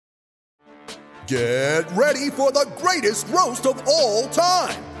Get ready for the greatest roast of all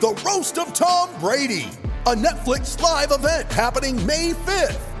time, the Roast of Tom Brady, a Netflix live event happening May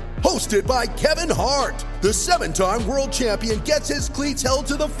 5th. Hosted by Kevin Hart, the 7-time world champion gets his cleats held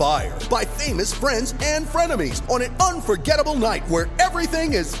to the fire by famous friends and frenemies on an unforgettable night where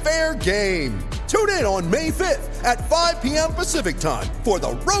everything is fair game. Tune in on May 5th at 5 p.m. Pacific time for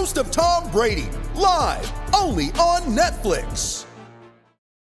the Roast of Tom Brady, live only on Netflix.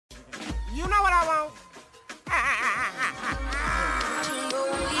 You know what I want? I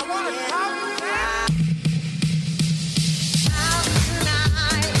want to talk to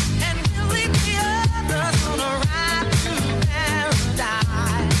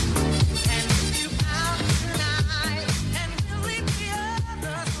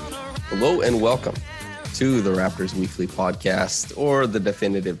Hello and welcome to the Raptors Weekly Podcast, or the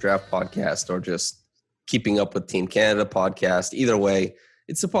Definitive Draft Podcast, or just Keeping Up with Team Canada podcast. Either way,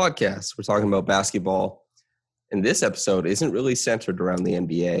 it's a podcast. We're talking about basketball, and this episode isn't really centered around the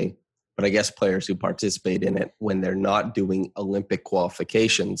NBA, but I guess players who participate in it when they're not doing Olympic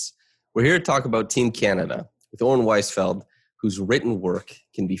qualifications. We're here to talk about Team Canada with Oren Weisfeld, whose written work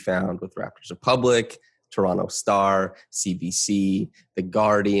can be found with Raptors Republic, Toronto Star, CBC, The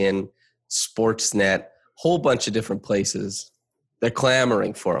Guardian, Sportsnet, whole bunch of different places. They're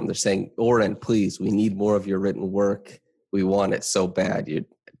clamoring for him. They're saying, Oren, please, we need more of your written work. We want it so bad. You're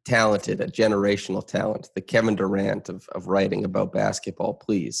talented, a generational talent, the Kevin Durant of writing about basketball.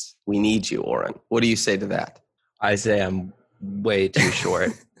 Please, we need you, Oren. What do you say to that? I say I'm way too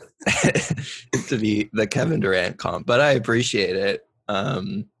short to be the Kevin Durant comp, but I appreciate it.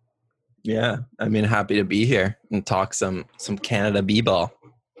 Yeah, I mean, happy to be here and talk some Canada b-ball.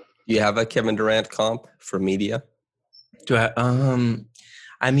 Do you have a Kevin Durant comp for media? Do I?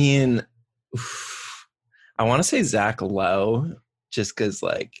 I mean, I want to say Zach Lowe, just because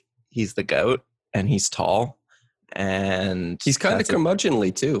like he's the GOAT and he's tall and he's kind of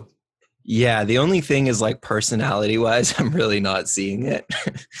curmudgeonly too. Yeah, the only thing is like personality-wise, I'm really not seeing it.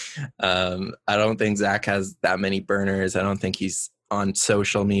 I don't think Zach has that many burners. I don't think he's on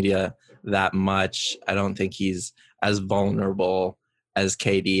social media that much. I don't think he's as vulnerable as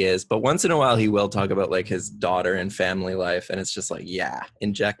KD is. But once in a while, he will talk about like his daughter and family life. And it's just like, yeah,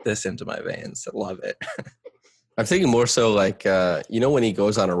 inject this into my veins. I love it. I'm thinking more so like, when he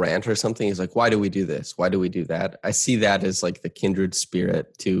goes on a rant or something, he's like, why do we do this? Why do we do that? I see that as like the kindred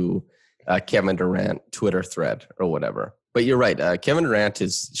spirit to Kevin Durant Twitter thread or whatever. But you're right. Kevin Durant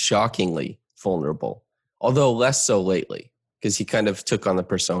is shockingly vulnerable, although less so lately, because he kind of took on the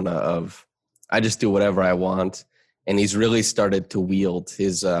persona of, I just do whatever I want. And he's really started to wield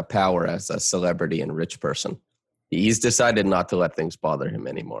his power as a celebrity and rich person. He's decided not to let things bother him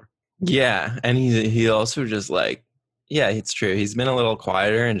anymore. Yeah, and he also just like, yeah, it's true. He's been a little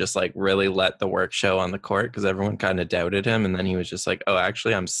quieter and just like really let the work show on the court because everyone kind of doubted him. And then he was just like, oh,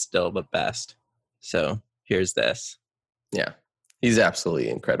 actually, I'm still the best. So here's this. Yeah, he's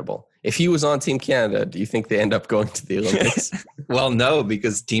absolutely incredible. If he was on Team Canada, do you think they end up going to the Olympics? Well, no,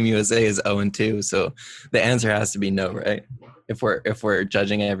 because Team USA is 0-2. So the answer has to be no, right? If we're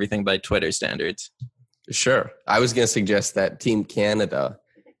judging everything by Twitter standards. Sure. I was going to suggest that Team Canada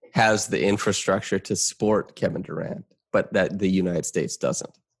has the infrastructure to support Kevin Durant, but that the United States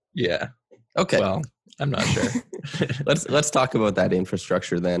doesn't. Yeah. Okay. Well, I'm not sure. Let's talk about that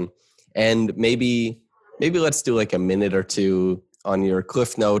infrastructure then. And maybe let's do like a minute or two on your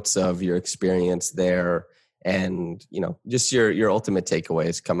cliff notes of your experience there and, just your ultimate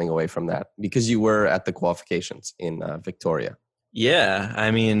takeaways coming away from that, because you were at the qualifications in Victoria. Yeah,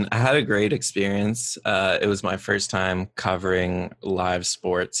 I mean, I had a great experience. It was my first time covering live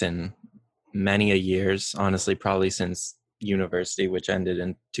sports in many a years, honestly, probably since university, which ended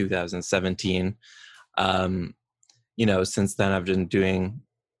in 2017. Since then I've been doing,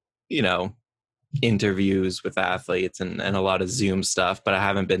 interviews with athletes and a lot of Zoom stuff, but I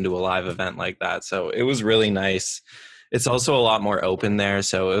haven't been to a live event like that. So it was really nice. It's also a lot more open there.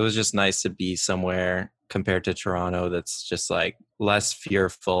 So it was just nice to be somewhere compared to Toronto that's just like less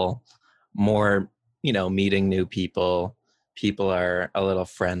fearful, more, meeting new people. People are a little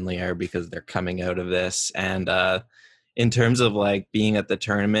friendlier because they're coming out of this. And in terms of like being at the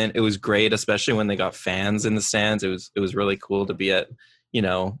tournament, it was great, especially when they got fans in the stands. It was really cool to be at,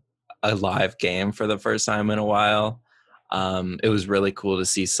 a live game for the first time in a while. It was really cool to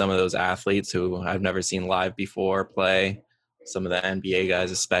see some of those athletes who I've never seen live before play, some of the NBA guys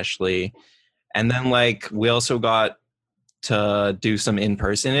especially. And then like we also got to do some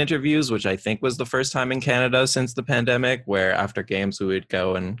in-person interviews, which I think was the first time in Canada since the pandemic, where after games we would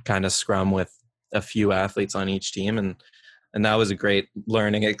go and kind of scrum with a few athletes on each team. And And that was a great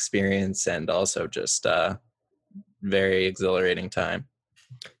learning experience and also just very exhilarating time.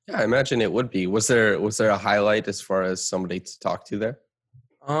 Yeah, I imagine it would be. Was there a highlight as far as somebody to talk to there?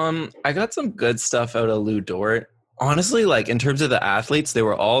 I got some good stuff out of Lou Dort. Honestly, like in terms of the athletes, they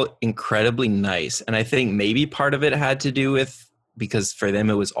were all incredibly nice. And I think maybe part of it had to do with, because for them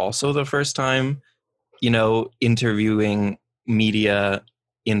it was also the first time, interviewing media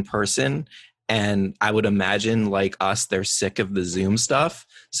in person. And I would imagine, like us, they're sick of the Zoom stuff.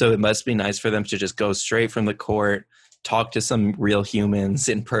 So it must be nice for them to just go straight from the court, talk to some real humans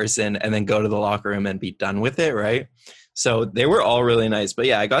in person, and then go to the locker room and be done with it, right? So they were all really nice. But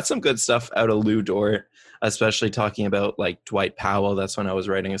yeah, I got some good stuff out of Lou Dort, especially talking about like Dwight Powell. That's when I was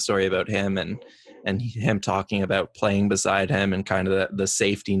writing a story about him and him talking about playing beside him and kind of the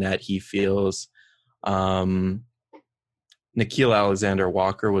safety net he feels. Nickeil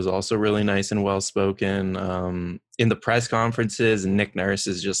Alexander-Walker was also really nice and well-spoken. In the press conferences, Nick Nurse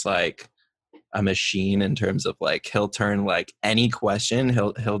is just like a machine in terms of like, he'll turn like any question,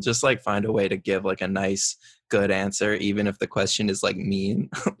 he'll just like find a way to give like a nice, good answer, even if the question is like mean.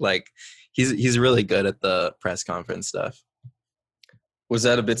 Like he's really good at the press conference stuff. Was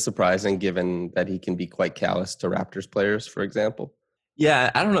that a bit surprising given that he can be quite callous to Raptors players, for example?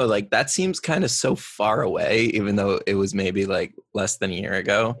 Yeah, I don't know. Like that seems kind of so far away, even though it was maybe like less than a year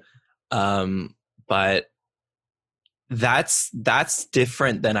ago. But that's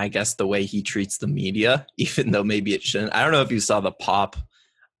different than I guess the way he treats the media, even though maybe it shouldn't. I don't know if you saw the pop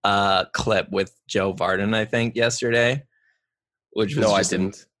clip with Joe Varden, I think, yesterday, which was I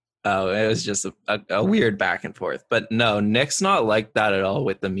didn't. It was just a weird back and forth. But no, Nick's not like that at all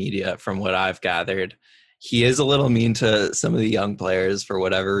with the media, from what I've gathered. He is a little mean to some of the young players for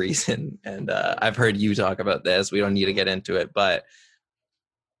whatever reason. And I've heard you talk about this. We don't need to get into it. But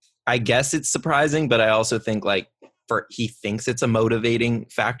I guess it's surprising. But I also think like he thinks it's a motivating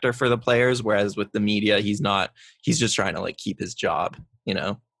factor for the players. Whereas with the media, he's not. He's just trying to like keep his job,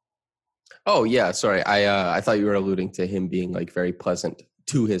 Oh, yeah. Sorry. I thought you were alluding to him being like very pleasant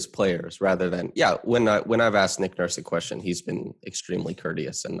to his players rather than. Yeah. When I've asked Nick Nurse a question, he's been extremely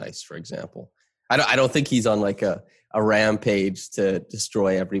courteous and nice, for example. I don't think he's on like a rampage to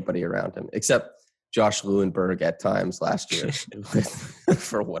destroy everybody around him, except Josh Lewenberg at times last year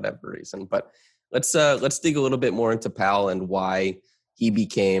for whatever reason. But let's dig a little bit more into Powell and why he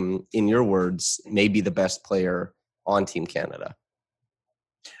became, in your words, maybe the best player on Team Canada.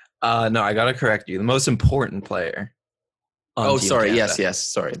 No, I got to correct you. The most important player. Oh, sorry. Canada. Yes.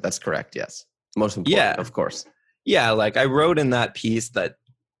 Sorry. That's correct. Yes. Most important, yeah. Of course. Yeah. Like I wrote in that piece that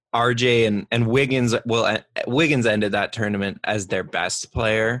RJ and Wiggins, Wiggins ended that tournament as their best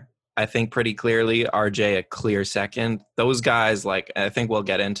player. I think pretty clearly. RJ a clear second. Those guys, like, I think we'll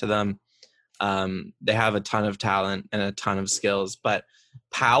get into them. They have a ton of talent and a ton of skills. But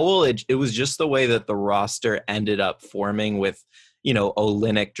Powell, it was just the way that the roster ended up forming with,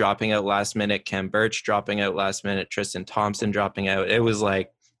 Olynyk dropping out last minute, Kem Birch dropping out last minute, Tristan Thompson dropping out. It was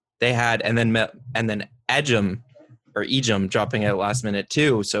like they had, and then Ejim dropping out last minute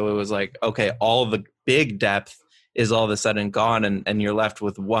too. So it was like, okay, all the big depth is all of a sudden gone, and you're left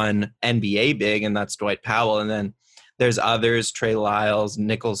with one NBA big, and that's Dwight Powell. And then there's others, Trey Lyles,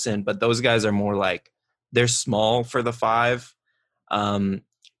 Nicholson, but those guys are more like, they're small for the five. And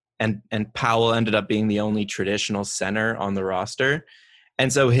Powell ended up being the only traditional center on the roster.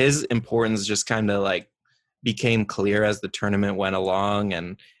 And so his importance just kind of like became clear as the tournament went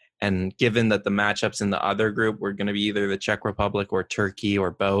along. And given that the matchups in the other group were going to be either the Czech Republic or Turkey or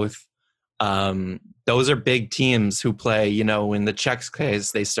both, those are big teams who play, in the Czechs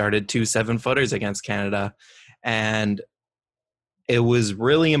case, they started 2 7-footers against Canada. And it was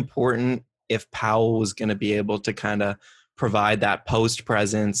really important if Powell was going to be able to kind of provide that post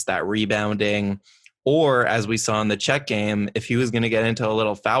presence, that rebounding, or as we saw in the Czech game, if he was going to get into a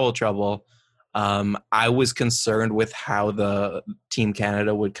little foul trouble, I was concerned with how the Team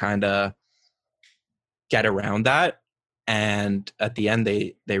Canada would kind of get around that. And at the end,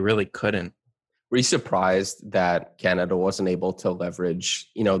 they really couldn't. Were you surprised that Canada wasn't able to leverage,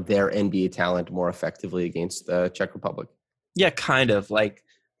 their NBA talent more effectively against the Czech Republic? Yeah, kind of. Like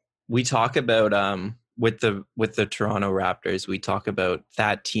we talk about with the Toronto Raptors, we talk about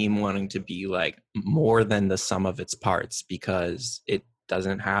that team wanting to be like more than the sum of its parts because it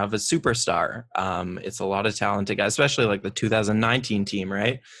doesn't have a superstar. It's a lot of talented guys, especially like the 2019 team,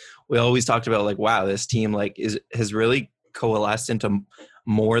 right? We always talked about like, wow, this team like has really coalesced into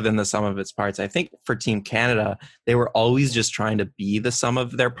more than the sum of its parts. I think for Team Canada, they were always just trying to be the sum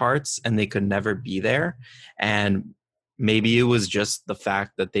of their parts and they could never be there. And maybe it was just the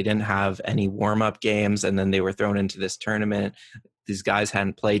fact that they didn't have any warm-up games and then they were thrown into this tournament. These guys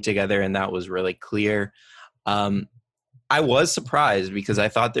hadn't played together, and that was really clear. I was surprised because I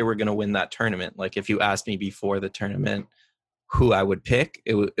thought they were going to win that tournament. Like, if you asked me before the tournament who I would pick,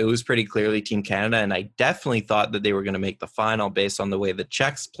 it was pretty clearly Team Canada, and I definitely thought that they were going to make the final based on the way the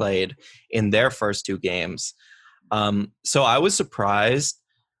Czechs played in their first two games. So I was surprised.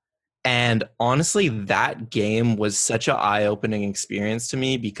 And honestly, that game was such an eye-opening experience to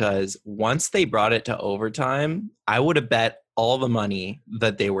me because once they brought it to overtime, I would have bet all the money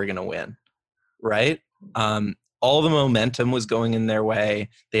that they were going to win, right? All the momentum was going in their way.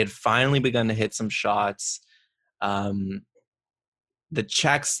 They had finally begun to hit some shots. The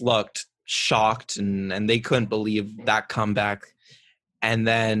Czechs looked shocked and they couldn't believe that comeback. And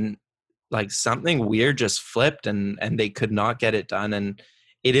then like something weird just flipped and they could not get it done. And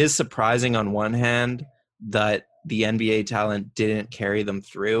it is surprising on one hand that the NBA talent didn't carry them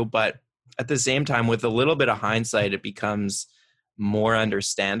through, but at the same time, with a little bit of hindsight, it becomes more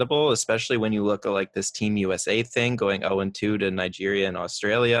understandable, especially when you look at like this Team USA thing going 0-2 to Nigeria and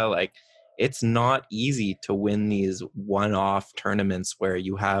Australia. Like, it's not easy to win these one-off tournaments where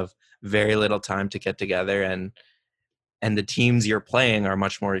you have very little time to get together and the teams you're playing are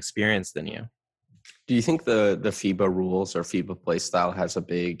much more experienced than you. Do you think the FIBA rules or FIBA play style has a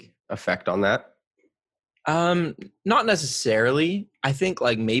big effect on that? Not necessarily. I think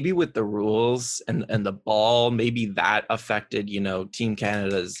like maybe with the rules and the ball, maybe that affected, Team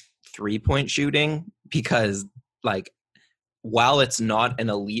Canada's 3-point shooting, because like while it's not an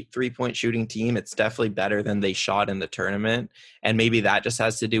elite 3-point shooting team, it's definitely better than they shot in the tournament. And maybe that just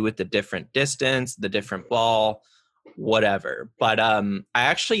has to do with the different distance, the different ball, whatever. But I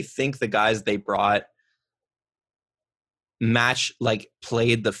actually think the guys they brought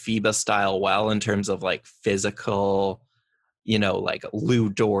played the FIBA style well in terms of like physical, like Lou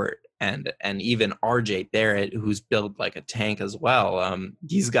Dort and even RJ Barrett, who's built like a tank as well.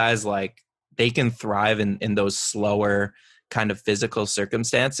 These guys, like, they can thrive in those slower kind of physical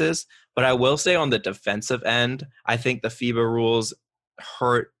circumstances. But I will say on the defensive end, I think the FIBA rules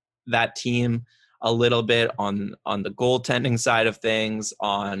hurt that team a little bit on the goaltending side of things,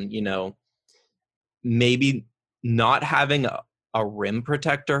 on, maybe not having a rim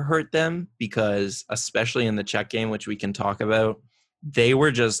protector hurt them, because especially in the Czech game, which we can talk about, they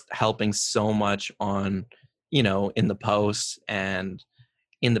were just helping so much on, in the post and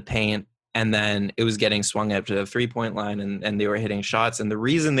in the paint. And then it was getting swung up to the 3-point line and they were hitting shots. And the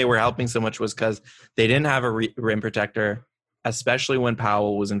reason they were helping so much was because they didn't have a rim protector, especially when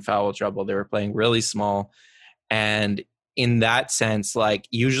Powell was in foul trouble. They were playing really small. And in that sense, like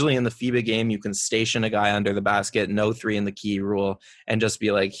usually in the FIBA game, you can station a guy under the basket, no 3 in the key rule, and just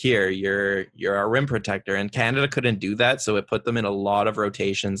be like, here, you're a rim protector. And Canada couldn't do that. So it put them in a lot of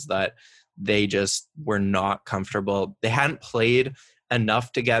rotations that they just were not comfortable. They hadn't played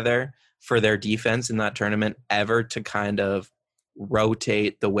enough together for their defense in that tournament ever to kind of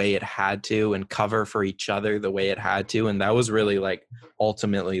rotate the way it had to and cover for each other the way it had to. And that was really like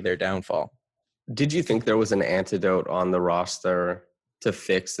ultimately their downfall. Did you think there was an antidote on the roster to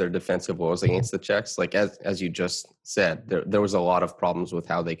fix their defensive woes against the Czechs? Like, as you just said, there was a lot of problems with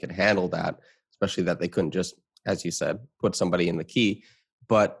how they could handle that, especially that they couldn't just, as you said, put somebody in the key.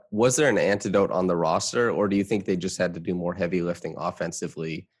 But was there an antidote on the roster, or do you think they just had to do more heavy lifting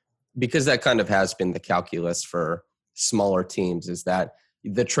offensively? Because that kind of has been the calculus for smaller teams, is that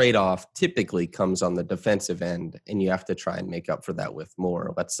the trade-off typically comes on the defensive end, and you have to try and make up for that with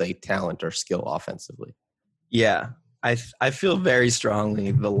more, let's say, talent or skill offensively. Yeah, I feel very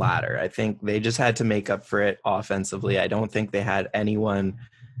strongly the latter. I think they just had to make up for it offensively. I don't think they had anyone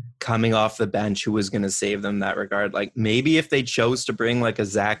coming off the bench who was going to save them in that regard. Like maybe if they chose to bring like a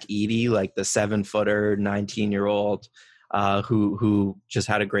Zach Edey, like the 7-footer, 19-year-old, who just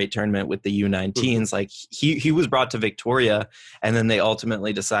had a great tournament with the U19s. Like he was brought to Victoria, and then they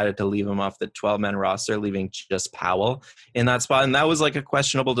ultimately decided to leave him off the 12-man roster, leaving just Powell in that spot. And that was like a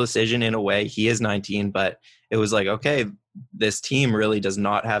questionable decision in a way. He is 19, but it was like, okay, this team really does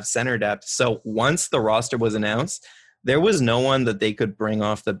not have center depth. So once the roster was announced, there was no one that they could bring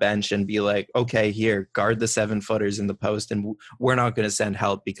off the bench and be like, okay, here, guard the 7-footers in the post, and we're not going to send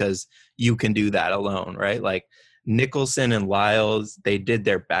help because you can do that alone, right? Like Nicholson and Lyles, they did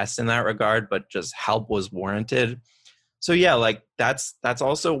their best in that regard, but just help was warranted. So yeah, like that's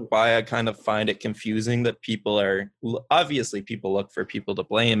also why I kind of find it confusing that people look for people to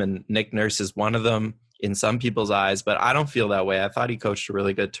blame, and Nick Nurse is one of them in some people's eyes, but I don't feel that way. I thought he coached a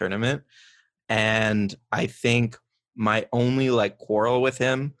really good tournament, and I think my only like quarrel with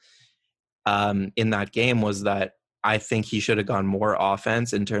him in that game was that I think he should have gone more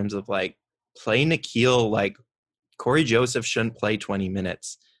offense in terms of like play Nikhil. Like Corey Joseph shouldn't play 20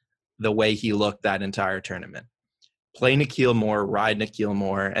 minutes the way he looked that entire tournament. Play Nikhil more, ride Nikhil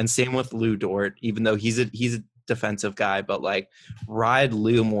more, and same with Lou Dort. Even though he's a defensive guy, but like ride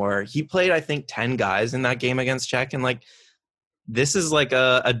Lou more. He played, I think, 10 guys in that game against Czech, and like this is like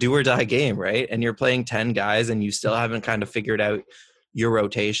a do or die game, right? And you're playing 10 guys, and you still haven't kind of figured out your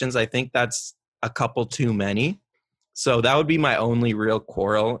rotations. I think that's a couple too many. So that would be my only real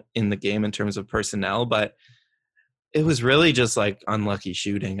quarrel in the game in terms of personnel, but it was really just like unlucky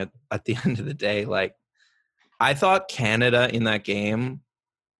shooting at the end of the day. Like I thought Canada in that game,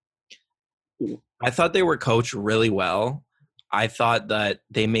 I thought they were coached really well. I thought that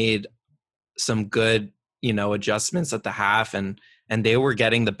they made some good, adjustments at the half and they were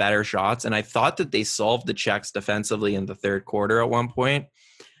getting the better shots. And I thought that they solved the Czechs defensively in the third quarter at one point.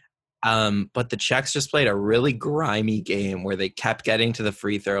 But the Czechs just played a really grimy game where they kept getting to the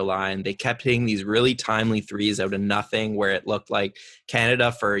free throw line. They kept hitting these really timely threes out of nothing where it looked like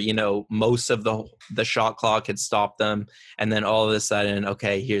Canada for, most of the shot clock had stopped them. And then all of a sudden,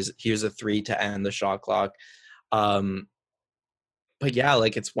 okay, here's a three to end the shot clock. But yeah,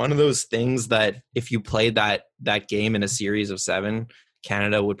 like it's one of those things that if you played that game in a series of 7,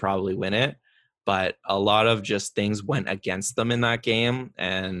 Canada would probably win it. But a lot of just things went against them in that game,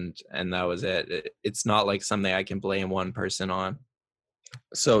 and that was it. It's not like something I can blame one person on.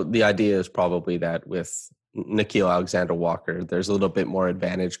 So the idea is probably that with Nikhil Alexander-Walker, there's a little bit more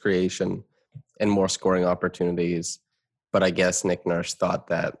advantage creation and more scoring opportunities. But I guess Nick Nurse thought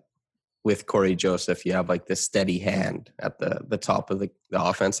that with Corey Joseph, you have like this steady hand at the top of the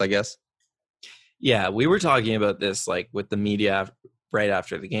offense, I guess. Yeah, we were talking about this like with the media right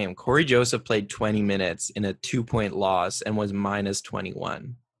after the game. Corey Joseph played 20 minutes in a 2-point loss and was minus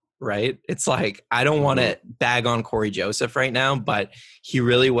 21, right? It's like, I don't want to bag on Corey Joseph right now, but he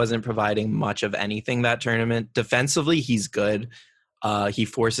really wasn't providing much of anything that tournament. Defensively, he's good. He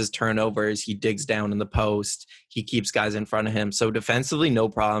forces turnovers. He digs down in the post. He keeps guys in front of him. So defensively, no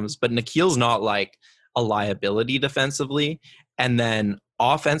problems. But Nikhil's not like a liability defensively. And then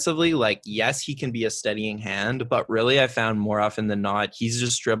offensively, like, yes, he can be a steadying hand, but really I found more often than not, he's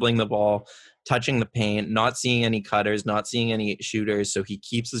just dribbling the ball, touching the paint, not seeing any cutters, not seeing any shooters. So he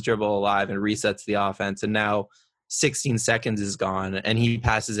keeps his dribble alive and resets the offense. And now 16 seconds is gone and he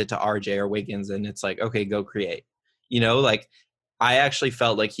passes it to RJ or Wiggins. And it's like, okay, go create, like I actually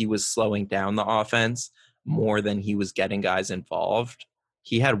felt like he was slowing down the offense more than he was getting guys involved.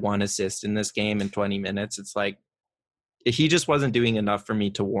 He had 1 assist in this game in 20 minutes. It's like, he just wasn't doing enough for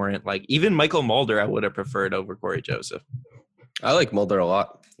me to warrant, like, even Michael Mulder I would have preferred over Corey Joseph. I like Mulder a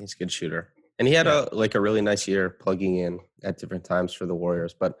lot. He's a good shooter. And he had a really nice year plugging in at different times for the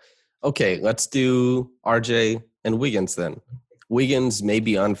Warriors. But okay, let's do RJ and Wiggins then. Wiggins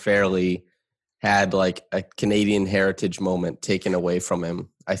maybe unfairly had like a Canadian heritage moment taken away from him,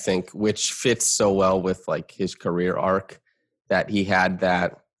 I think, which fits so well with like his career arc that he had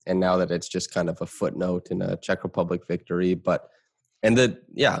that. And now that it's just kind of a footnote in a Czech Republic victory.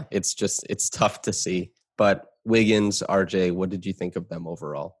 It's tough to see. But Wiggins, RJ, what did you think of them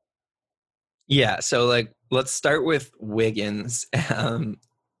overall? Yeah, so like let's start with Wiggins.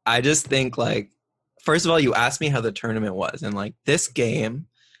 I just think like, first of all, you asked me how the tournament was. And like this game,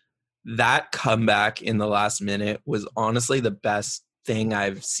 that comeback in the last minute was honestly the best thing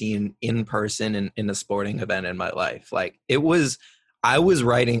I've seen in person in a sporting event in my life. Like I was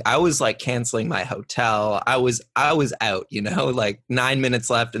like canceling my hotel. I was out, like 9 minutes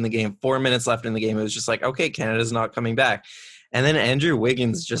left in the game, 4 minutes left in the game. It was just like, okay, Canada's not coming back. And then Andrew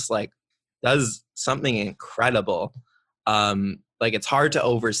Wiggins just like does something incredible. Like it's hard to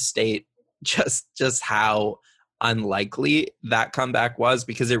overstate just how unlikely that comeback was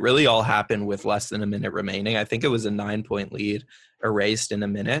because it really all happened with less than a minute remaining. I think it was a 9-point lead erased in a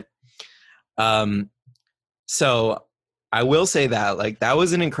minute. So I will say that like that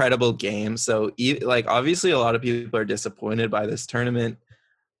was an incredible game. So like obviously a lot of people are disappointed by this tournament,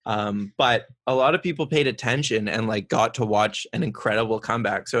 but a lot of people paid attention and like got to watch an incredible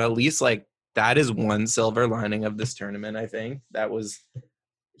comeback. So at least like that is one silver lining of this tournament. I think that was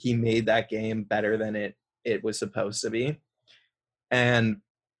he made that game better than it was supposed to be. And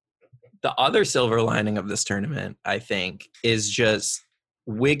the other silver lining of this tournament, I think, is just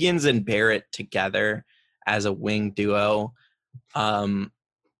Wiggins and Barrett together as a wing duo.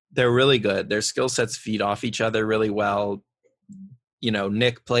 They're really good. Their skill sets feed off each other really well.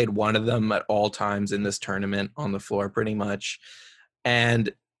 Nick played one of them at all times in this tournament on the floor pretty much.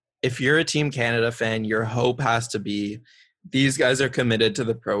 And if you're a Team Canada fan, your hope has to be these guys are committed to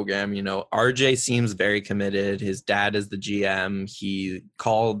the program. You know, RJ seems very committed. His dad is the GM. He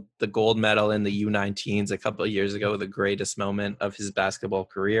called the gold medal in the U19s a couple of years ago the greatest moment of his basketball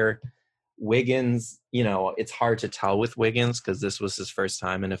career. Wiggins, you know, it's hard to tell with Wiggins because this was his first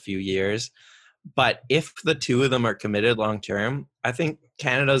time in a few years. But if the two of them are committed long term, I think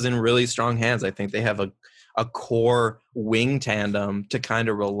Canada's in really strong hands. I think they have a core wing tandem to kind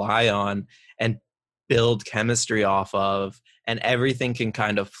of rely on and build chemistry off of, and everything can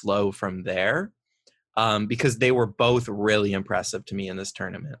kind of flow from there. Because they were both really impressive to me in this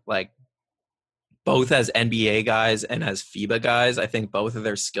tournament. Like, both as NBA guys and as FIBA guys, I think both of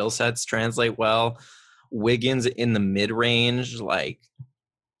their skill sets translate well. Wiggins in the mid-range, like,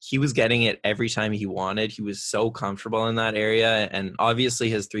 he was getting it every time he wanted. He was so comfortable in that area. And obviously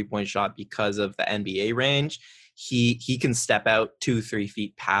his three-point shot, because of the NBA range, he can step out 2-3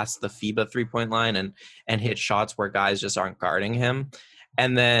 feet past the FIBA three-point line and hit shots where guys just aren't guarding him.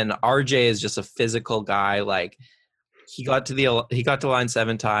 And then RJ is just a physical guy. Like, he got to line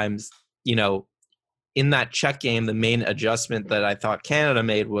 7 times. You know, in that check game, the main adjustment that I thought Canada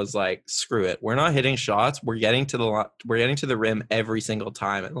made was like, screw it. We're not hitting shots. We're getting to the rim every single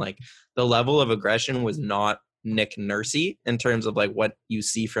time. And like, the level of aggression was not Nick Nursey in terms of like what you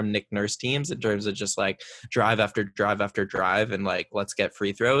see from Nick Nurse teams in terms of just like drive after drive after drive and like, let's get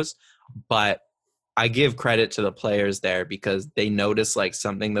free throws. But I give credit to the players there because they noticed like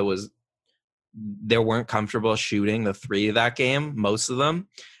something that they weren't comfortable shooting the three of that game, most of them.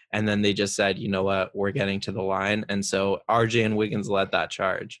 And then they just said, you know what, we're getting to the line. And so RJ and Wiggins led that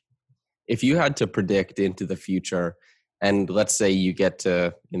charge. If you had to predict into the future, and let's say you get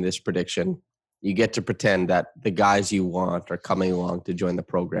to, in this prediction, you get to pretend that the guys you want are coming along to join the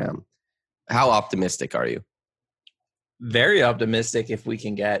program, how optimistic are you? Very optimistic if we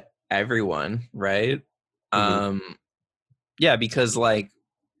can get everyone, right? Mm-hmm. Yeah, because like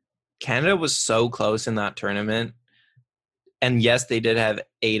Canada was so close in that tournament. And yes, they did have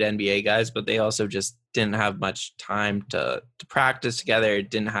 8 NBA guys, but they also just didn't have much time to practice together.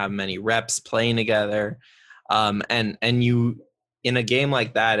 Didn't have many reps playing together. And you, in a game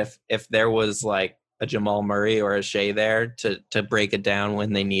like that, if there was like a Jamal Murray or a Shea there to break it down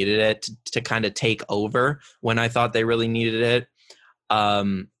when they needed it, to kind of take over when I thought they really needed it,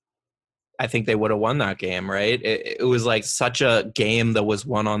 I think they would have won that game, right? It was like such a game that was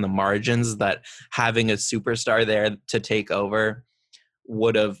won on the margins that having a superstar there to take over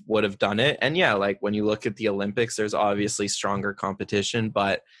would have done it. And yeah, like when you look at the Olympics, there's obviously stronger competition,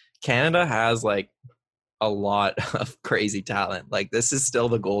 but Canada has like a lot of crazy talent. Like, this is still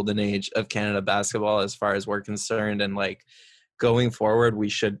the golden age of Canada basketball as far as we're concerned. And like, going forward, we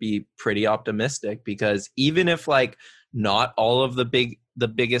should be pretty optimistic because even if like not all of the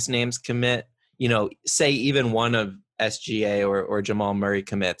biggest names commit, you know, say even one of SGA or Jamal Murray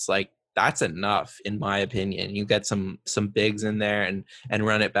commits, like that's enough in my opinion. You get some bigs in there and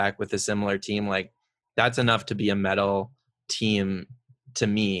run it back with a similar team, like that's enough to be a medal team to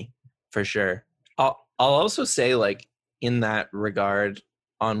me for sure. I'll also say, like, in that regard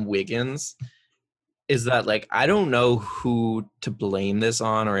on Wiggins, is that like I don't know who to blame this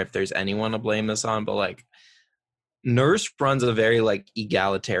on or if there's anyone to blame this on, but like Nurse runs a very like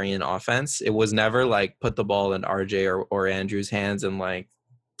egalitarian offense. It was never like put the ball in RJ or Andrew's hands and like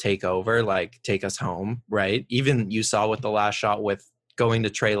take over, like take us home, right? Even you saw with the last shot with going to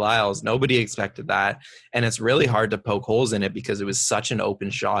Trey Lyles, nobody expected that. And it's really hard to poke holes in it because it was such an open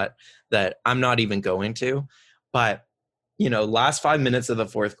shot that I'm not even going to. But, you know, last 5 minutes of the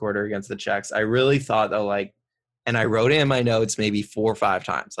fourth quarter against the Czechs, I really thought that like, and I wrote it in my notes maybe 4 or 5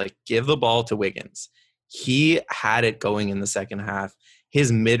 times, like give the ball to Wiggins. He had it going in the second half.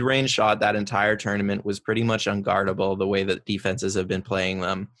 His mid-range shot that entire tournament was pretty much unguardable the way that defenses have been playing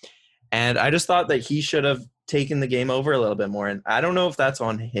them. And I just thought that he should have taken the game over a little bit more. And I don't know if that's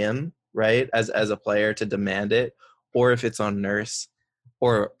on him, right, as a player to demand it, or if it's on Nurse,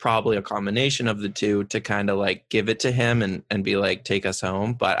 or probably a combination of the two to kind of like give it to him and be like, take us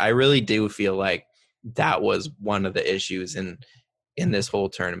home. But I really do feel like that was one of the issues in this whole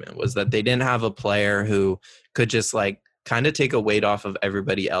tournament, was that they didn't have a player who could just like kind of take a weight off of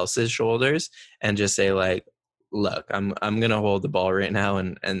everybody else's shoulders and just say like, look, I'm going to hold the ball right now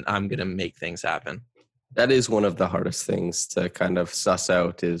and I'm going to make things happen. That is one of the hardest things to kind of suss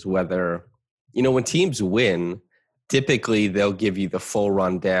out, is whether, you know, when teams win, typically they'll give you the full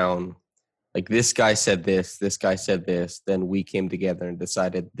rundown. Like, this guy said this, then we came together and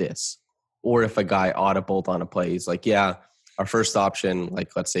decided this. Or if a guy audibled on a play, he's like, yeah, our first option,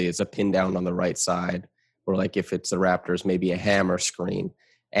 like let's say, is a pin down on the right side, or like if it's the Raptors, maybe a hammer screen.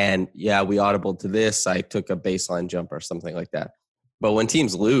 And yeah, we audibled to this. I took a baseline jump or something like that. But when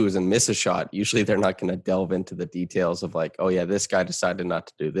teams lose and miss a shot, usually they're not going to delve into the details of like, oh yeah, this guy decided not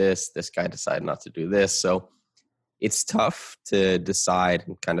to do this. This guy decided not to do this. So it's tough to decide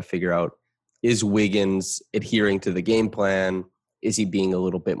and kind of figure out, is Wiggins adhering to the game plan? Is he being a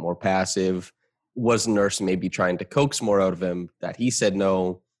little bit more passive? Was Nurse maybe trying to coax more out of him that he said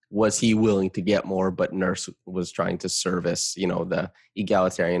no? Was he willing to get more, but Nurse was trying to service, the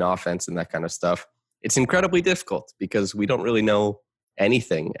egalitarian offense and that kind of stuff? It's incredibly difficult because we don't really know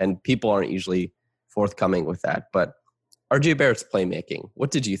anything, and people aren't usually forthcoming with that. But RJ Barrett's playmaking, what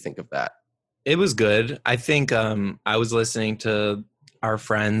did you think of that? It was good. I think I was listening to our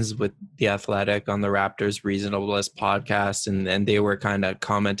friends with The Athletic on the Raptors Reasonableness podcast, and they were kind of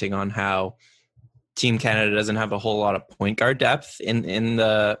commenting on how Team Canada doesn't have a whole lot of point guard depth in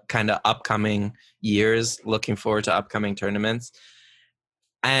the kind of upcoming years, looking forward to upcoming tournaments.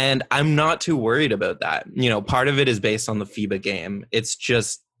 And I'm not too worried about that. Part of it is based on the FIBA game. It's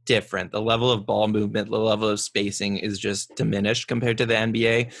just different. The level of ball movement, the level of spacing is just diminished compared to the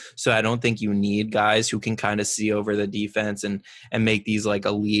NBA. So I don't think you need guys who can kind of see over the defense and make these like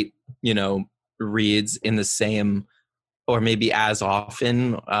elite, reads in the same, or maybe as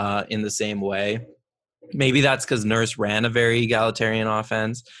often in the same way. Maybe that's because Nurse ran a very egalitarian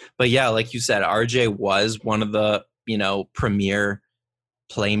offense. But yeah, like you said, RJ was one of the, premier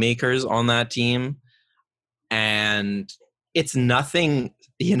playmakers on that team. And it's nothing,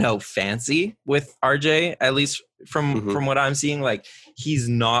 fancy with RJ, at least from what I'm seeing. Like, he's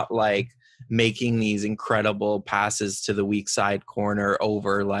not like making these incredible passes to the weak side corner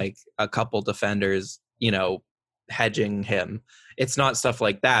over like a couple defenders, hedging him. It's not stuff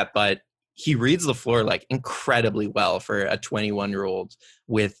like that, but he reads the floor like incredibly well for a 21-year-old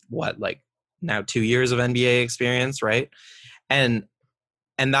with now 2 years of NBA experience, right?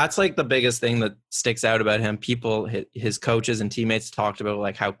 And that's like the biggest thing that sticks out about him. People, his coaches and teammates talked about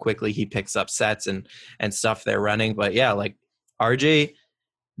like how quickly he picks up sets and stuff they're running. But yeah, like RJ,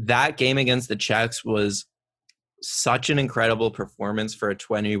 that game against the Czechs was such an incredible performance for a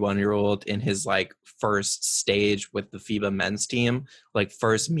 21-year-old in his like first stage with the FIBA men's team, like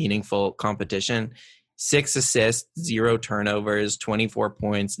first meaningful competition. 6 assists, 0 turnovers, 24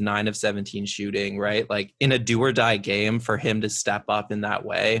 points, 9 of 17 shooting, right? Like in a do or die game for him to step up in that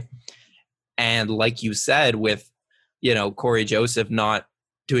way. And like you said, with, Corey Joseph not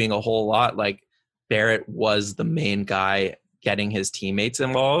doing a whole lot, like Barrett was the main guy getting his teammates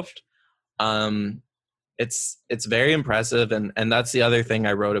involved. It's very impressive. And that's the other thing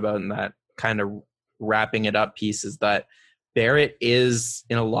I wrote about in that kind of wrapping it up piece, is that Barrett is,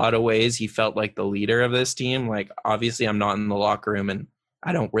 in a lot of ways, he felt like the leader of this team. Like, obviously, I'm not in the locker room and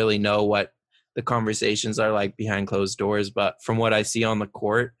I don't really know what the conversations are like behind closed doors. But from what I see on the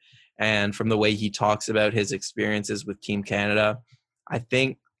court and from the way he talks about his experiences with Team Canada, I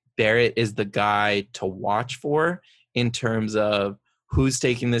think Barrett is the guy to watch for in terms of who's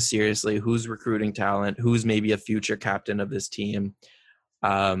taking this seriously, who's recruiting talent, who's maybe a future captain of this team.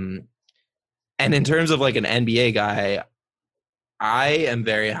 And in terms of like an NBA guy, I am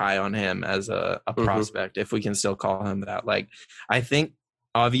very high on him as a prospect, if we can still call him that. Like, I think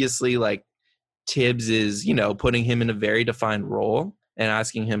obviously like Tibbs is, putting him in a very defined role and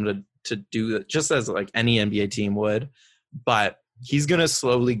asking him to do it just as like any NBA team would, but he's going to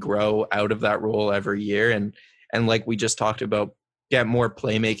slowly grow out of that role every year. And like we just talked about, get more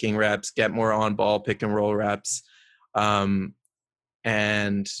playmaking reps, get more on ball pick and roll reps.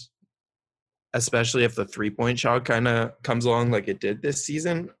 And especially if the 3-point shot kind of comes along like it did this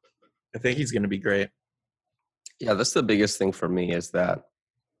season, I think he's going to be great. Yeah, that's the biggest thing for me, is that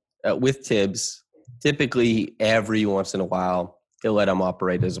with Tibbs, typically every once in a while, he'll let him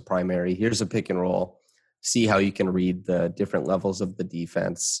operate as a primary. Here's a pick and roll. See how you can read the different levels of the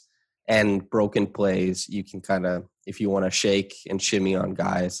defense. And broken plays, you can kind of, if you want to shake and shimmy on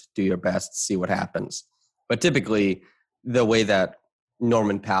guys, do your best, see what happens. But typically, the way that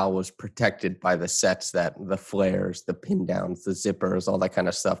Norman Powell was protected by the sets, that the flares, the pin downs, the zippers, all that kind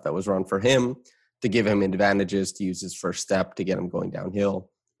of stuff that was run for him to give him advantages, to use his first step to get him going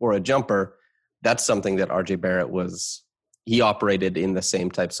downhill, or a jumper. That's something that RJ Barrett he operated in the same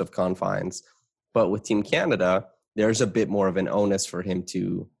types of confines. But with Team Canada, there's a bit more of an onus for him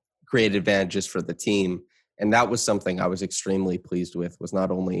to create advantages for the team. And that was something I was extremely pleased with, was not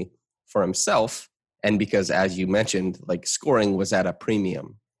only for himself, and because, as you mentioned, like scoring was at a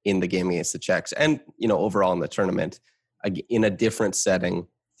premium in the game against the Czechs and, overall in the tournament, in a different setting,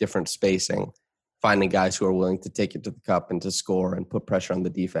 different spacing, finding guys who are willing to take it to the cup and to score and put pressure on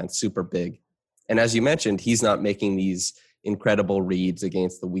the defense, super big. And as you mentioned, he's not making these incredible reads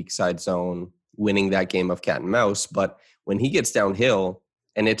against the weak side zone, winning that game of cat and mouse. But when he gets downhill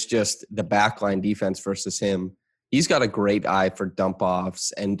and it's just the backline defense versus him, he's got a great eye for dump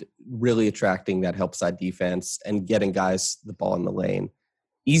offs and really attracting that help side defense and getting guys the ball in the lane.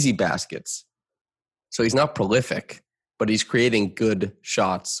 Easy baskets. So he's not prolific, but he's creating good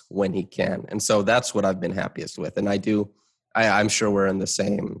shots when he can. And so that's what I've been happiest with. And I'm sure we're in the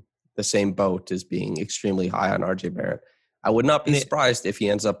same boat as being extremely high on RJ Barrett. I would not be surprised if he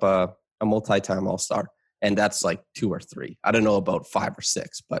ends up a multi-time All-Star. And that's like 2 or 3. I don't know about 5 or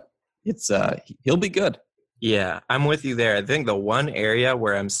 6, but he'll be good. Yeah, I'm with you there. I think the one area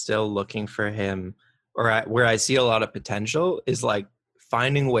where I'm still looking for him, where I see a lot of potential, is like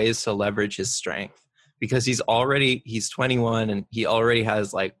finding ways to leverage his strength, because he's 21 and he already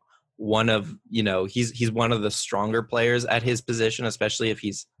has like he's one of the stronger players at his position, especially if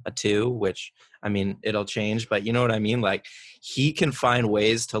he's a 2, which, I mean, it'll change, but you know what I mean? Like, he can find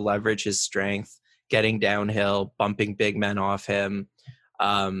ways to leverage his strength, getting downhill, bumping big men off him,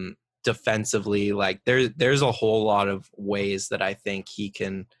 defensively. Like, there's a whole lot of ways that I think he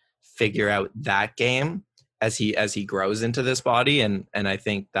can figure out that game as he grows into this body, and I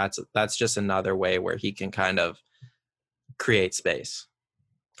think that's just another way where he can kind of create space.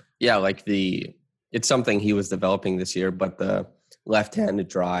 Yeah, like it's something he was developing this year, but the left-handed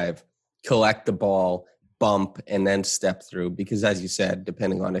drive, collect the ball, bump, and then step through, because as you said,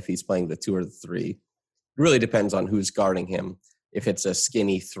 depending on if he's playing the 2 or the 3, it really depends on who's guarding him. If it's a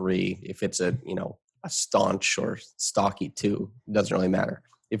skinny 3, if it's a staunch or stocky 2, it doesn't really matter.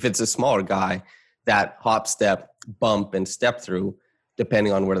 If it's a smaller guy, that hop, step, bump, and step through,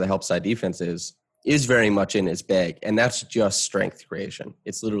 depending on where the help side defense is very much in his bag. And that's just strength creation.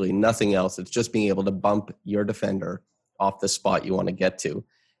 It's literally nothing else. It's just being able to bump your defender off the spot you want to get to.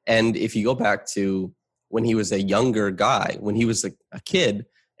 And if you go back to when he was a younger guy, when he was a kid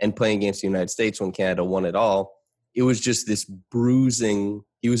and playing against the United States when Canada won it all, it was just this bruising.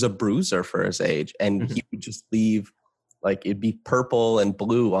 He was a bruiser for his age, and he would just leave, like, it'd be purple and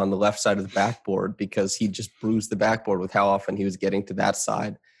blue on the left side of the backboard because he just bruised the backboard with how often he was getting to that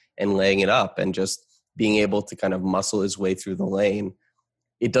side and laying it up and just being able to kind of muscle his way through the lane.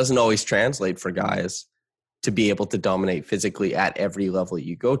 It doesn't always translate for guys to be able to dominate physically at every level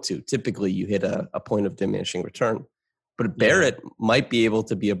you go to. Typically, you hit a point of diminishing return. But Barrett might be able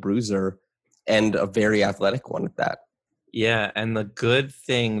to be a bruiser and a very athletic one at that. Yeah, and the good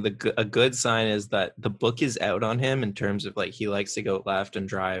thing, a good sign is that the book is out on him in terms of, like, he likes to go left and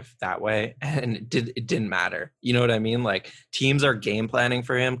drive that way, and it didn't matter. You know what I mean? Like, teams are game planning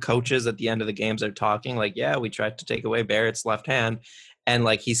for him. Coaches at the end of the games are talking like, yeah, we tried to take away Barrett's left hand, and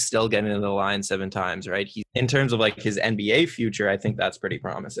like, he's still getting into the line 7 times, right? In terms of like his NBA future, I think that's pretty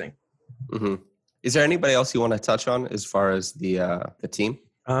promising. Mm-hmm. Is there anybody else you want to touch on as far as the team?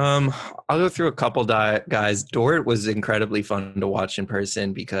 I'll go through a couple guys. Dort was incredibly fun to watch in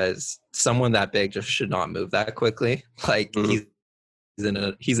person because someone that big just should not move that quickly. Like, he's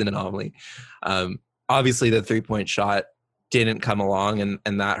an anomaly. Obviously the 3-point shot didn't come along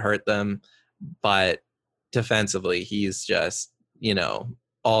and that hurt them, but defensively he's just,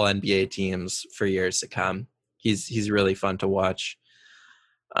 all NBA teams for years to come. He's really fun to watch.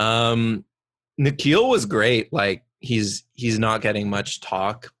 Nikhil was great. Like, he's not getting much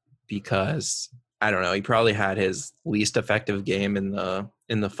talk because, I don't know, he probably had his least effective game in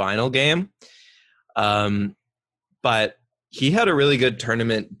the final game. But he had a really good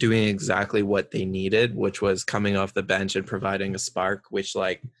tournament doing exactly what they needed, which was coming off the bench and providing a spark, which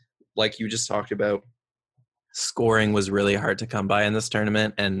like you just talked about, scoring was really hard to come by in this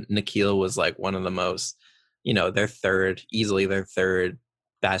tournament. And Nikhil was like one of the most, easily their third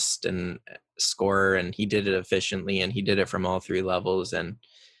best and scorer, and he did it efficiently, and he did it from all 3 levels. And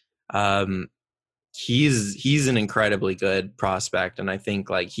he's an incredibly good prospect, and I think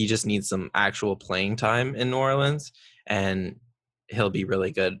like he just needs some actual playing time in New Orleans, and he'll be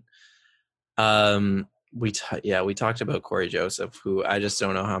really good. We talked about Corey Joseph, who I just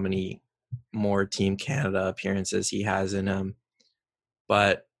don't know how many more Team Canada appearances he has in him,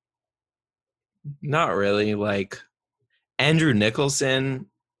 but not really. Like, Andrew Nicholson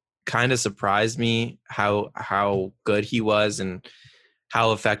kind of surprised me how good he was and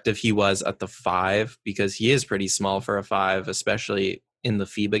how effective he was at the 5, because he is pretty small for a 5, especially in the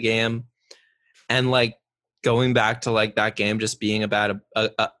FIBA game. And like, going back to like that game just being about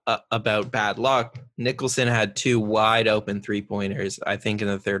bad luck, Nicholson had 2 wide open 3-pointers, I think in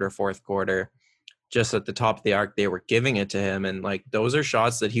the 3rd or 4th quarter, just at the top of the arc. They were giving it to him, and like, those are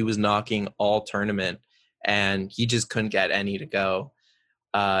shots that he was knocking all tournament, and he just couldn't get any to go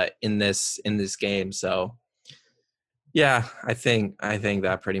in this game. So Yeah, I think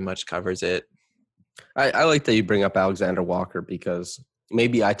that pretty much covers it. I like that you bring up Alexander Walker because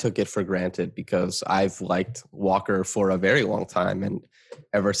maybe I took it for granted because I've liked Walker for a very long time. And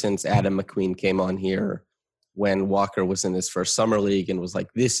ever since Adam McQueen came on here, when Walker was in his first summer league and was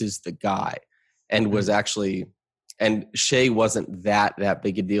like, this is the guy, and was actually, and Shea wasn't that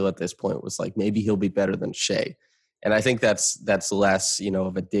big a deal at this point. It was like, maybe he'll be better than Shea. And I think that's less,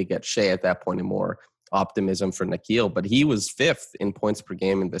 of a dig at Shea at that point and more optimism for Nikhil. But he was 5th in points per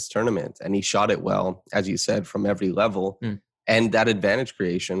game in this tournament, and he shot it well, as you said, from every level. And that advantage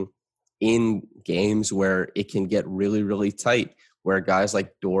creation in games where it can get really, really tight, where guys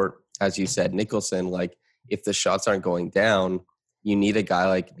like Dort, as you said, Nicholson, like if the shots aren't going down, you need a guy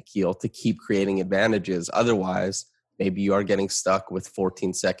like Nikhil to keep creating advantages. Otherwise, maybe you are getting stuck with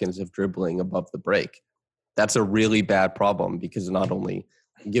 14 seconds of dribbling above the break. That's a really bad problem because it not only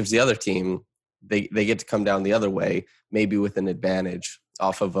gives the other team, they get to come down the other way, maybe with an advantage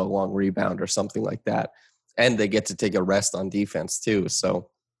off of a long rebound or something like that. And they get to take a rest on defense too. So,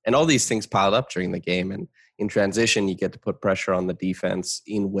 and all these things piled up during the game. And in transition, you get to put pressure on the defense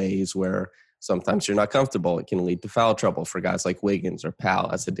in ways where sometimes you're not comfortable. It can lead to foul trouble for guys like Wiggins or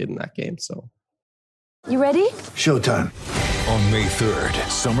Powell, as it did in that game. So, you ready? Showtime. On May 3rd,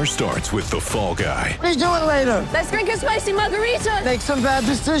 summer starts with The Fall Guy. Let's do it later. Let's drink a spicy margarita. Make some bad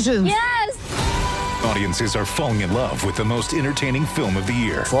decisions. Yes. Audiences are falling in love with the most entertaining film of the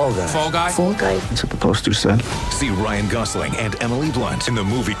year. Fall Guy. Fall Guy? Fall Guy. That's what the poster said. See Ryan Gosling and Emily Blunt in the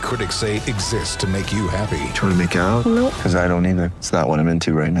movie critics say exists to make you happy. Trying to make it out? Nope. Because I don't either. It's not what I'm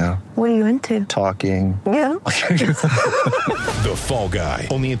into right now. What are you into? Talking. Yeah. The Fall Guy.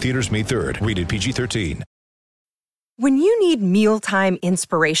 Only in theaters May 3rd. Rated PG-13. When you need mealtime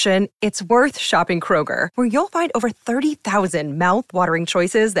inspiration, it's worth shopping Kroger, where you'll find over 30,000 mouth-watering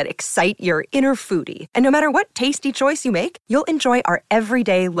choices that excite your inner foodie. And no matter what tasty choice you make, you'll enjoy our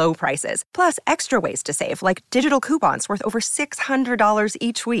everyday low prices, plus extra ways to save, like digital coupons worth over $600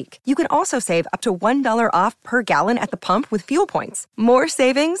 each week. You can also save up to $1 off per gallon at the pump with fuel points. More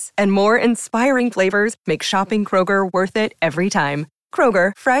savings and more inspiring flavors make shopping Kroger worth it every time.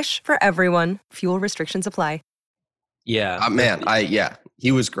 Kroger, fresh for everyone. Fuel restrictions apply. Yeah.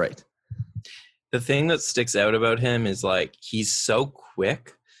 He was great. The thing that sticks out about him is like he's so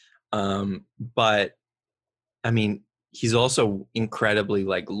quick, but I mean he's also incredibly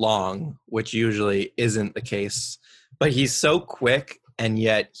like long, which usually isn't the case. But he's so quick, and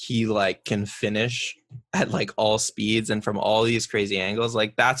yet he like can finish at like all speeds and from all these crazy angles.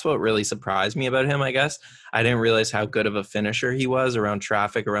 Like that's what really surprised me about him. I guess I didn't realize how good of a finisher he was around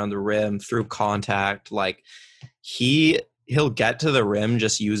traffic, around the rim, through contact. Like he'll get to the rim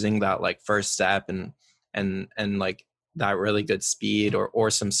just using that like first step and like that really good speed or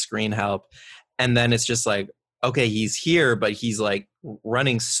some screen help. And then it's just like, okay, he's here, but he's like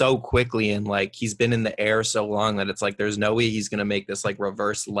running so quickly and like he's been in the air so long that it's like there's no way he's going to make this like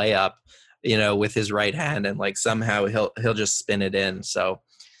reverse layup, with his right hand, and like somehow he'll just spin it in. So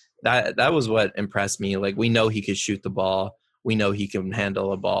that was what impressed me. Like we know he could shoot the ball, we know he can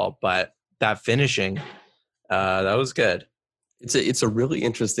handle a ball, but that finishing, that was good. It's a really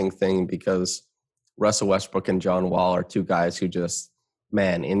interesting thing because Russell Westbrook and John Wall are two guys who just,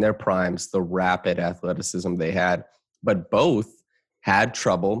 man, in their primes, the rapid athleticism they had, but both had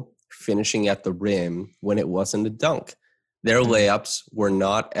trouble finishing at the rim when it wasn't a dunk. Their layups were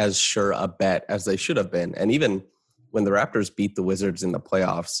not as sure a bet as they should have been. And even when the Raptors beat the Wizards in the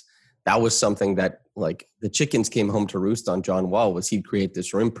playoffs, that was something that like the chickens came home to roost on John Wall, was he'd create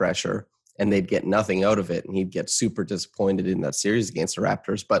this rim pressure and they'd get nothing out of it. And he'd get super disappointed in that series against the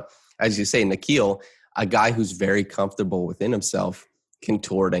Raptors. But as you say, Nikhil, a guy who's very comfortable within himself,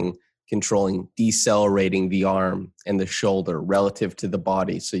 contorting, controlling, decelerating the arm and the shoulder relative to the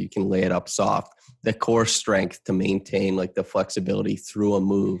body so you can lay it up soft. The core strength to maintain like the flexibility through a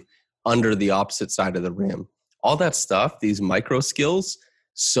move under the opposite side of the rim. All that stuff, these micro skills,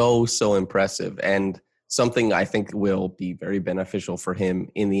 so impressive. And something I think will be very beneficial for him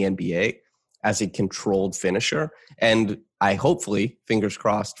in the NBA as a controlled finisher. And I hopefully, fingers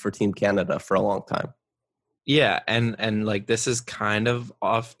crossed, for Team Canada for a long time. Yeah, and like this is kind of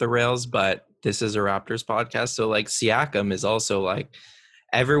off the rails, but this is a Raptors podcast. So like Siakam is also like,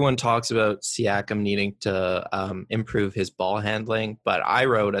 everyone talks about Siakam needing to improve his ball handling, but I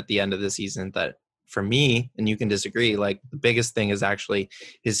wrote at the end of the season that for me, and you can disagree, like the biggest thing is actually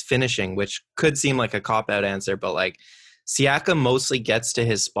his finishing, which could seem like a cop-out answer, but like Siakam mostly gets to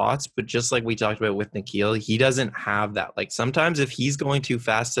his spots, but just like we talked about with Nikhil, he doesn't have that. Like sometimes if he's going too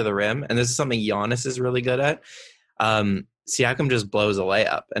fast to the rim, and this is something Giannis is really good at, Siakam just blows a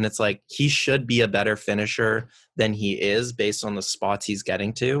layup. And it's like, he should be a better finisher than he is based on the spots he's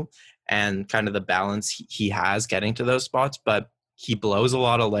getting to and kind of the balance he has getting to those spots. But he blows a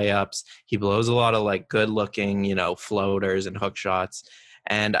lot of layups. He blows a lot of like good looking, floaters and hook shots.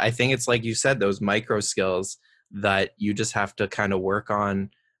 And I think it's like you said, those micro skills that you just have to kind of work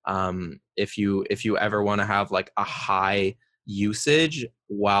on. If you ever want to have like a high usage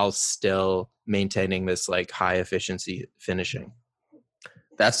while still maintaining this like high efficiency finishing.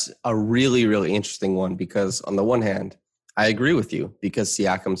 That's a really, really interesting one, because on the one hand, I agree with you, because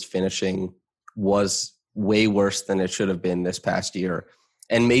Siakam's finishing was way worse than it should have been this past year.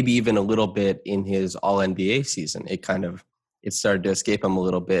 And maybe even a little bit in his All-NBA season. It started to escape him a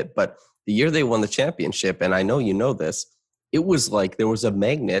little bit. But the year they won the championship, and I know you know this, it was like there was a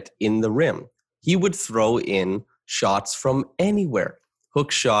magnet in the rim. He would throw in shots from anywhere.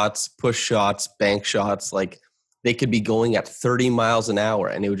 Hook shots, push shots, bank shots. Like, they could be going at 30 miles an hour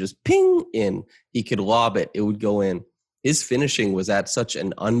and it would just ping in. He could lob it. It would go in. His finishing was at such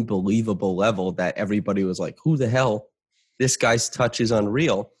an unbelievable level that everybody was like, who the hell? This guy's touch is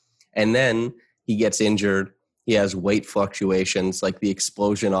unreal. And then he gets injured. He has weight fluctuations. Like, the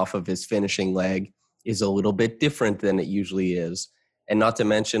explosion off of his finishing leg is a little bit different than it usually is. And not to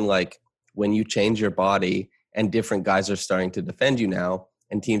mention, like, when you change your body and different guys are starting to defend you now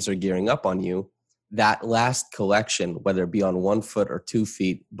and teams are gearing up on you, that last collection, whether it be on 1 foot or 2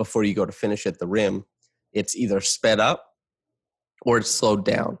 feet before you go to finish at the rim, it's either sped up or it's slowed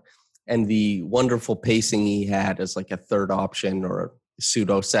down. And the wonderful pacing he had as like a third option or a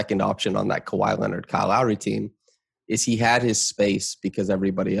pseudo second option on that Kawhi Leonard, Kyle Lowry team is he had his space because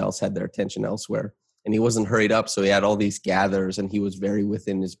everybody else had their attention elsewhere. And he wasn't hurried up, so he had all these gathers and he was very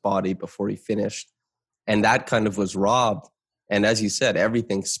within his body before he finished. And that kind of was robbed. And as you said,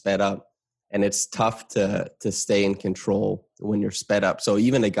 everything sped up. And it's tough to stay in control when you're sped up. So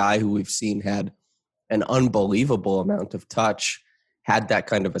even a guy who we've seen had an unbelievable amount of touch had that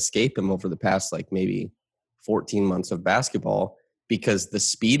kind of escape him over the past like maybe 14 months of basketball because the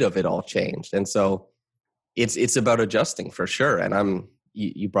speed of it all changed. And so it's about adjusting for sure. And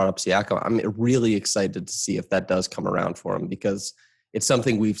you brought up Siakam. I'm really excited to see if that does come around for him, because it's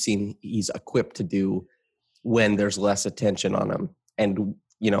something we've seen he's equipped to do when there's less attention on him. And,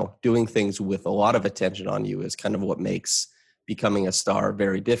 doing things with a lot of attention on you is kind of what makes becoming a star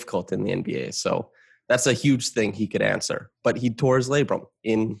very difficult in the NBA. So that's a huge thing he could answer. But he tore his labrum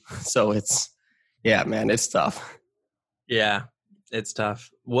so it's tough. Yeah, it's tough.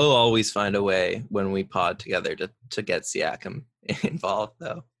 We'll always find a way when we pod together to get Siakam involved,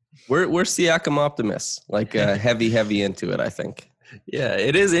 though. We're Siakam optimists, like heavy into it, I think. Yeah,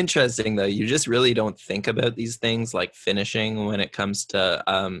 it is interesting, though. You just really don't think about these things like finishing when it comes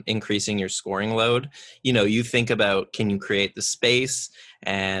to increasing your scoring load. You think about, can you create the space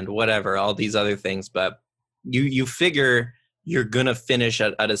and whatever, all these other things, but you figure you're going to finish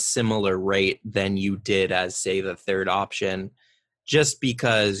at a similar rate than you did as, say, the third option, just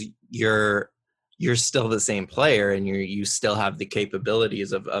because you're still the same player and you still have the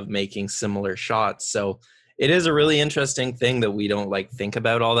capabilities of making similar shots. So it is a really interesting thing that we don't like think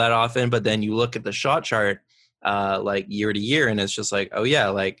about all that often, but then you look at the shot chart like year to year and it's just like, oh yeah,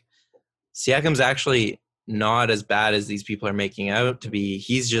 like Siakam's actually not as bad as these people are making out to be.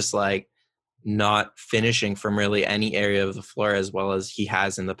 He's just like not finishing from really any area of the floor as well as he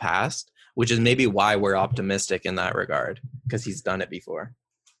has in the past, which is maybe why we're optimistic in that regard, because he's done it before.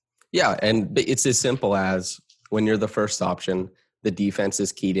 Yeah, and it's as simple as when you're the first option, the defense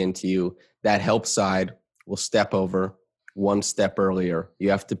is keyed into you. That help side will step over 1 step earlier.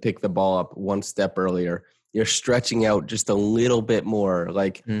 You have to pick the ball up 1 step earlier. You're stretching out just a little bit more.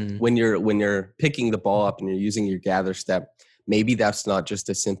 Like when you're picking the ball up and you're using your gather step, maybe that's not just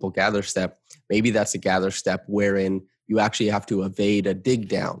a simple gather step. Maybe that's a gather step wherein you actually have to evade a dig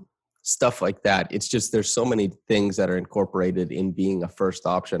down, stuff like that. It's just there's so many things that are incorporated in being a first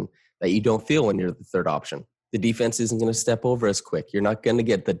option that you don't feel when you're the third option. The defense isn't going to step over as quick. You're not going to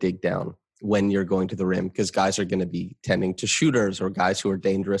get the dig down when you're going to the rim because guys are going to be tending to shooters or guys who are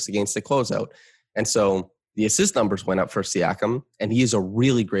dangerous against the closeout. And so the assist numbers went up for Siakam, and he is a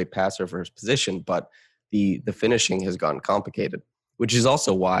really great passer for his position, but the finishing has gotten complicated, which is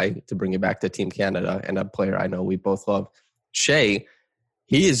also why, to bring it back to Team Canada and a player I know we both love, Shea,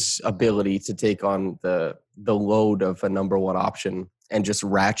 his ability to take on the load of a number one option and just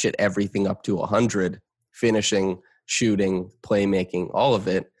ratchet everything up to 100, finishing, shooting, playmaking, all of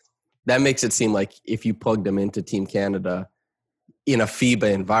it, that makes it seem like if you plugged him into Team Canada in a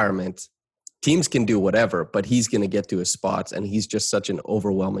FIBA environment, teams can do whatever, but he's going to get to his spots, and he's just such an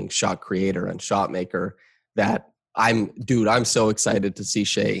overwhelming shot creator and shot maker that I'm so excited to see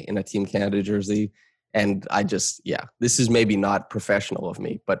Shea in a Team Canada jersey. And this is maybe not professional of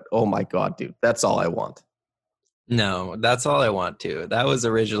me, but oh my God, dude, that's all I want. No, that's all I want to. That was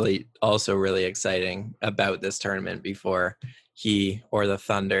originally also really exciting about this tournament before he or the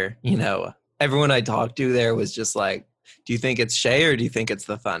Thunder, everyone I talked to there was just like, do you think it's Shea or do you think it's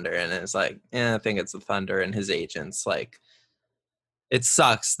the Thunder? And it's like, I think it's the Thunder and his agents. Like, it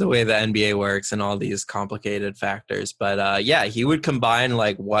sucks the way the NBA works and all these complicated factors. But he would combine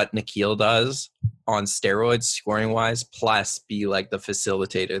like what Nikhil does on steroids scoring wise, plus be like the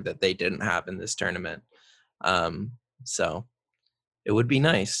facilitator that they didn't have in this tournament. So it would be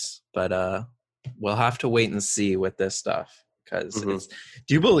nice, but we'll have to wait and see with this stuff. Because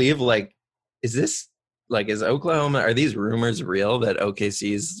do you believe is Oklahoma, are these rumors real that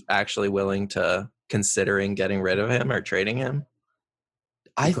OKC is actually willing to considering getting rid of him or trading him?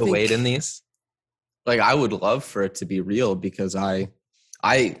 I think weight in these. I would love for it to be real because I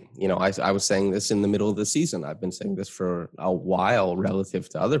was saying this in the middle of the season. I've been saying this for a while relative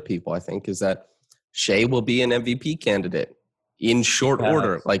to other people, I think, is that Shea will be an MVP candidate in short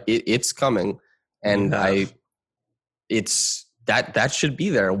order. Like it's coming. And that should be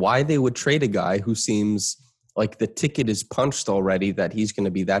there. Why they would trade a guy who seems like the ticket is punched already that he's going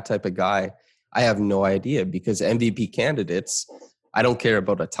to be that type of guy, I have no idea, because MVP candidates, I don't care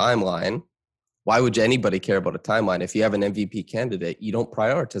about a timeline. Why would anybody care about a timeline? If you have an MVP candidate, you don't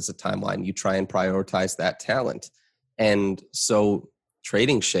prioritize a timeline. You try and prioritize that talent. And so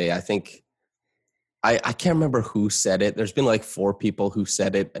trading Shea, I think, I can't remember who said it. There's been like 4 people who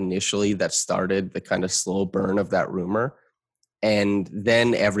said it initially that started the kind of slow burn of that rumor. And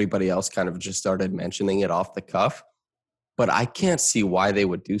then everybody else kind of just started mentioning it off the cuff. But I can't see why they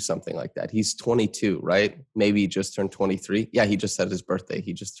would do something like that. He's 22, right? Maybe he just turned 23. Yeah, he just had his birthday.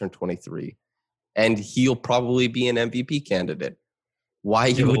 He just turned 23. And he'll probably be an MVP candidate. Why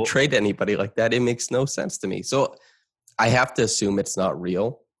you would trade anybody like that? It makes no sense to me. So I have to assume it's not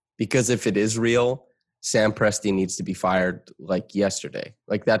real, because if it is real, Sam Presti needs to be fired like yesterday.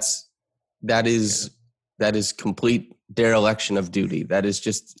 Like that is complete dereliction of duty. That is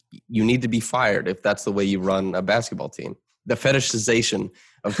just, you need to be fired if that's the way you run a basketball team. The fetishization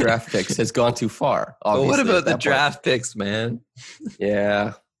of draft picks has gone too far. Well, what about the draft picks, man?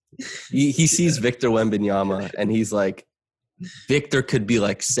 Yeah. He sees Victor Wembanyama and he's like, Victor could be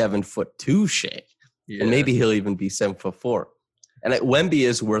like 7'2" Shea. Yeah. And maybe he'll even be 7'4". And Wemby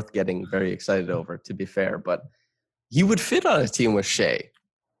is worth getting very excited over, to be fair, but he would fit on a team with Shea.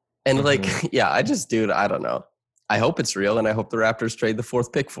 And I don't know. I hope it's real, and I hope the Raptors trade the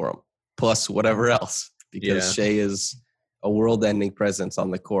 4th pick for him, plus whatever else, because Shea is a world-ending presence on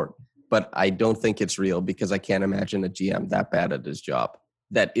the court. But I don't think it's real, because I can't imagine a GM that bad at his job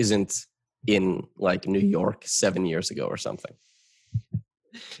that isn't in like New York 7 years ago or something.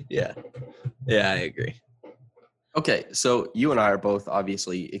 Yeah, I agree. Okay, so you and I are both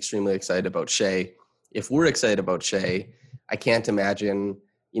obviously extremely excited about Shea. If we're excited about Shea, I can't imagine,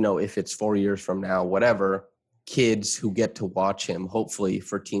 if it's 4 years from now, whatever, kids who get to watch him, hopefully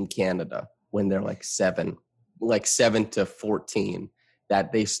for Team Canada, when they're like 7 to 14,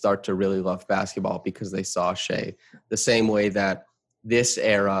 that they start to really love basketball because they saw Shea. The same way that this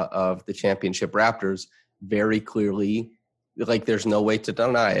era of the championship Raptors very clearly, like there's no way to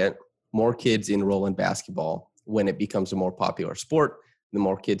deny it, more kids enroll in basketball when it becomes a more popular sport. The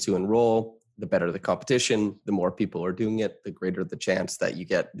more kids who enroll, the better the competition, the more people are doing it, the greater the chance that you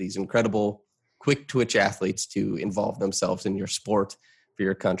get these incredible quick twitch athletes to involve themselves in your sport for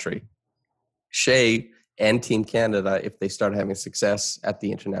your country. Shea and Team Canada, if they start having success at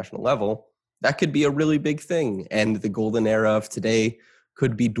the international level, that could be a really big thing. And the golden era of today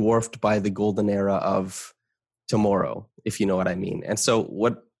could be dwarfed by the golden era of tomorrow, if you know what I mean. And so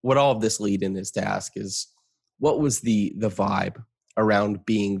what all of this lead in is to ask is, what was the vibe around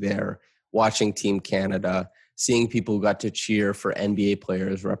being there, watching Team Canada, seeing people who got to cheer for NBA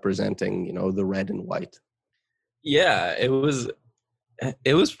players representing, the red and white? Yeah, it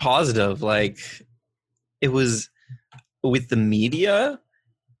was positive. Like, it was with the media,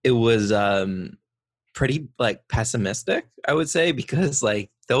 it was pretty like pessimistic, I would say, because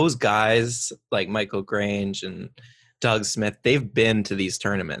like those guys like Michael Grange and Doug Smith, they've been to these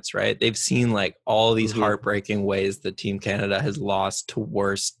tournaments, right? They've seen like all these heartbreaking ways that Team Canada has lost to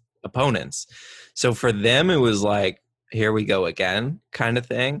worse opponents. So for them, it was like, here we go again kind of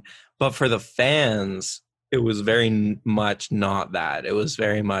thing. But for the fans, it was very much not that. It was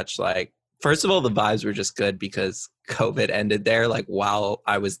very much like, first of all, the vibes were just good because COVID ended there. Like while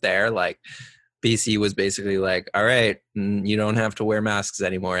I was there, like BC was basically like, all right, you don't have to wear masks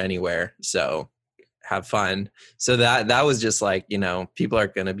anymore anywhere. So have fun. So that was just like, people are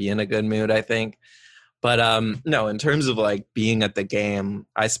going to be in a good mood, I think. But no, in terms of like being at the game,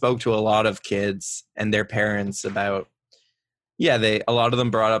 I spoke to a lot of kids and their parents about, a lot of them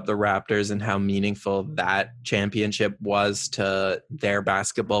brought up the Raptors and how meaningful that championship was to their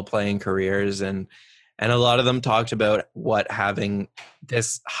basketball playing careers. And a lot of them talked about what having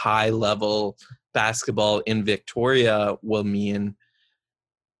this high level basketball in Victoria will mean,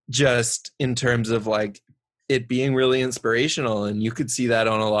 just in terms of like it being really inspirational. And you could see that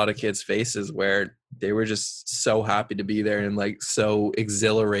on a lot of kids' faces where they were just so happy to be there and like so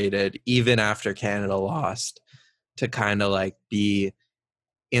exhilarated, even after Canada lost, to kind of like be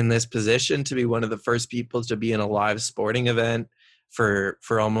in this position to be one of the first people to be in a live sporting event for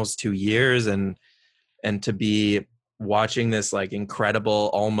almost 2 years, and to be watching this like incredible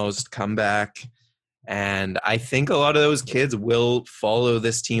almost comeback. And I think a lot of those kids will follow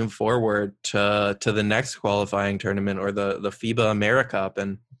this team forward to the next qualifying tournament, or the FIBA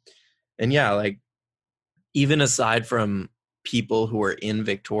AmeriCup. And yeah, like even aside from people who are in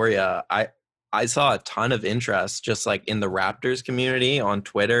Victoria, I saw a ton of interest just like in the Raptors community on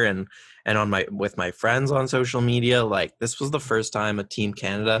Twitter and on with my friends on social media. Like this was the first time a Team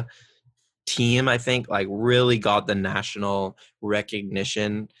Canada team, I think, like really got the national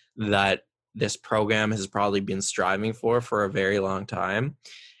recognition that this program has probably been striving for a very long time.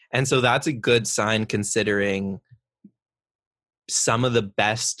 And so that's a good sign, considering some of the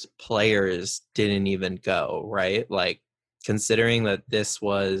best players didn't even go, right? Like considering that this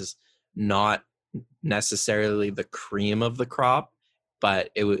was not necessarily the cream of the crop, but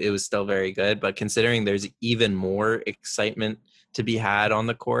it was still very good. But considering there's even more excitement to be had on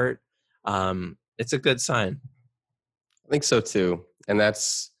the court, it's a good sign. I think so too. And I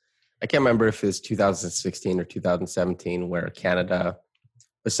can't remember if it was 2016 or 2017 where Canada,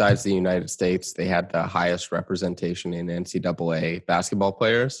 besides the United States, they had the highest representation in NCAA basketball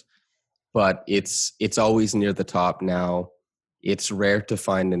players. But it's always near the top now. It's rare to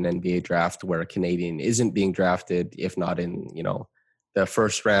find an NBA draft where a Canadian isn't being drafted, if not in, the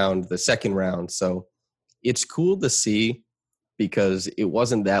first round, the second round. So it's cool to see, because it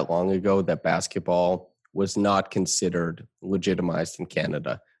wasn't that long ago that basketball was not considered legitimized in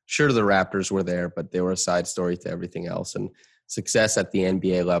Canada. Sure, the Raptors were there, but they were a side story to everything else. And success at the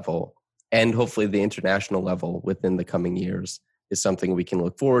NBA level and hopefully the international level within the coming years is something we can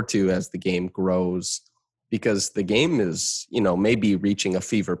look forward to as the game grows, because the game is, maybe reaching a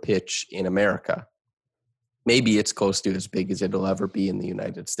fever pitch in America. Maybe it's close to as big as it'll ever be in the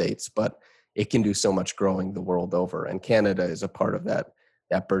United States, but it can do so much growing the world over. And Canada is a part of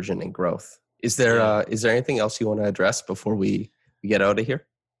that burgeoning growth. Is there anything else you want to address before we get out of here?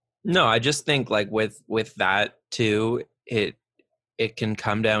 No, I just think like with that too, it can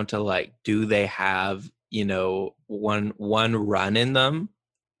come down to like, do they have, one run in them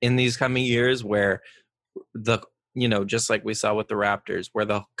in these coming years where just like we saw with the Raptors, where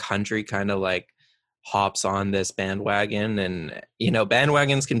the country kind of like hops on this bandwagon. And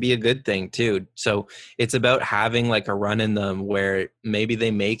bandwagons can be a good thing too. So it's about having like a run in them where maybe they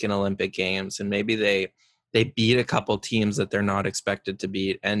make an Olympic Games and maybe they beat a couple teams that they're not expected to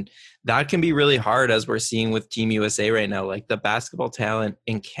beat. And that can be really hard, as we're seeing with Team USA right now. Like the basketball talent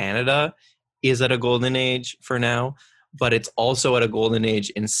in Canada is at a golden age for now, but it's also at a golden age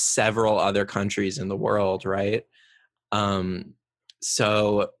in several other countries in the world, right?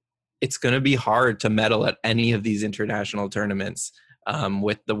 So it's going to be hard to medal at any of these international tournaments,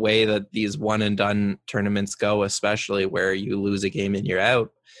 with the way that these one and done tournaments go, especially where you lose a game and you're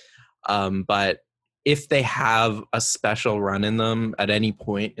out. But if they have a special run in them at any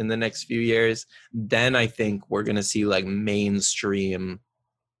point in the next few years, then I think we're going to see like mainstream,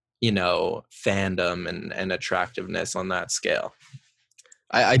 fandom and attractiveness on that scale.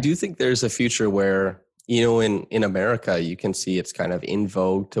 I do think there's a future where, in America, you can see it's kind of in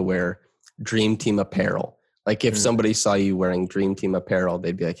vogue to wear Dream Team apparel. Like if somebody saw you wearing Dream Team apparel,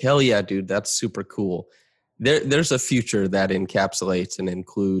 they'd be like, hell yeah, dude, that's super cool. There's a future that encapsulates and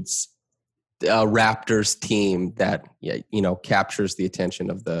includes a Raptors team that, captures the attention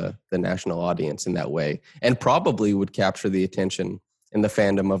of the national audience in that way, and probably would capture the attention and the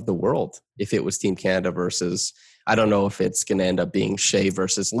fandom of the world if it was Team Canada versus, I don't know if it's going to end up being Shea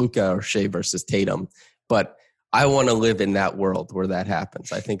versus Luka or Shea versus Tatum, but I want to live in that world where that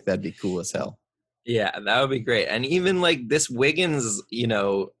happens. I think that'd be cool as hell. Yeah, that would be great. And even like this Wiggins,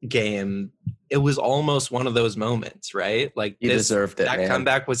 game, it was almost one of those moments, right? Like he deserved it. That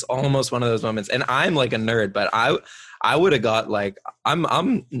comeback was almost one of those moments. And I'm like a nerd, but I would have got like,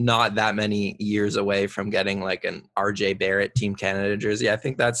 I'm not that many years away from getting like an RJ Barrett Team Canada jersey. I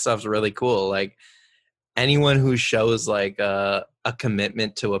think that stuff's really cool. Like, anyone who shows like a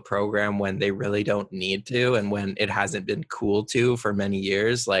commitment to a program when they really don't need to and when it hasn't been cool to for many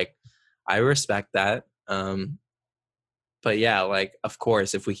years, like I respect that. But yeah, like of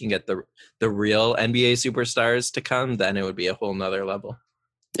course, if we can get the real NBA superstars to come, then it would be a whole nother level.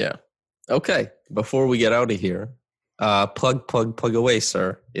 Yeah. Okay. Before we get out of here, plug away,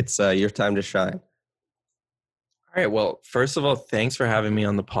 sir. It's your time to shine. All right. Well, first of all, thanks for having me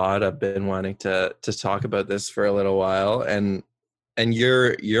on the pod. I've been wanting to talk about this for a little while, and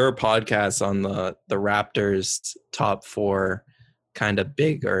your podcast on the Raptors top 4 kind of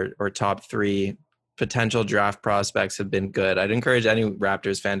big or top 3 potential draft prospects have been good. I'd encourage any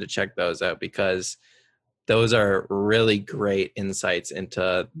Raptors fan to check those out because those are really great insights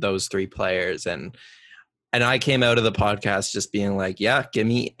into those 3 players. And I came out of the podcast just being like, yeah, give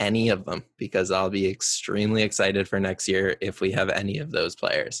me any of them because I'll be extremely excited for next year if we have any of those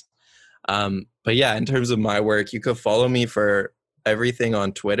players. But yeah, in terms of my work, you could follow me for everything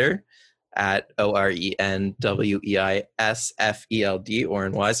on Twitter at ORENWEISFELD,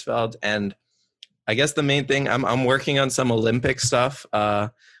 Oren Weisfeld. And I guess the main thing, I'm working on some Olympic stuff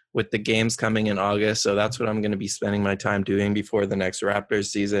with the games coming in August. So that's what I'm going to be spending my time doing before the next Raptors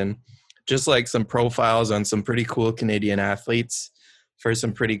season. Just like some profiles on some pretty cool Canadian athletes for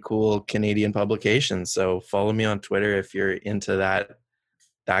some pretty cool Canadian publications. So follow me on Twitter if you're into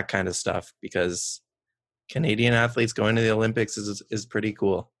that kind of stuff, because Canadian athletes going to the Olympics is pretty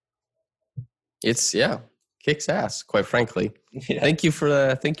cool. It's kicks ass, quite frankly. Yeah. Thank you for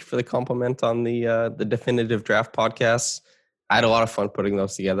the compliment on the Definitive Draft podcast. I had a lot of fun putting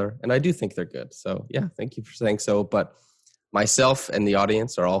those together, and I do think they're good. So yeah, thank you for saying so. But myself and the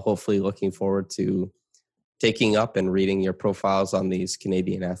audience are all hopefully looking forward to taking up and reading your profiles on these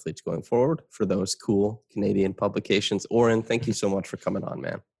Canadian athletes going forward for those cool Canadian publications. Oren, thank you so much for coming on,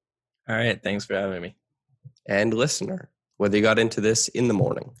 man. All right. Thanks for having me. And listener, whether you got into this in the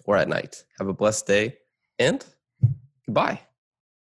morning or at night, have a blessed day and goodbye.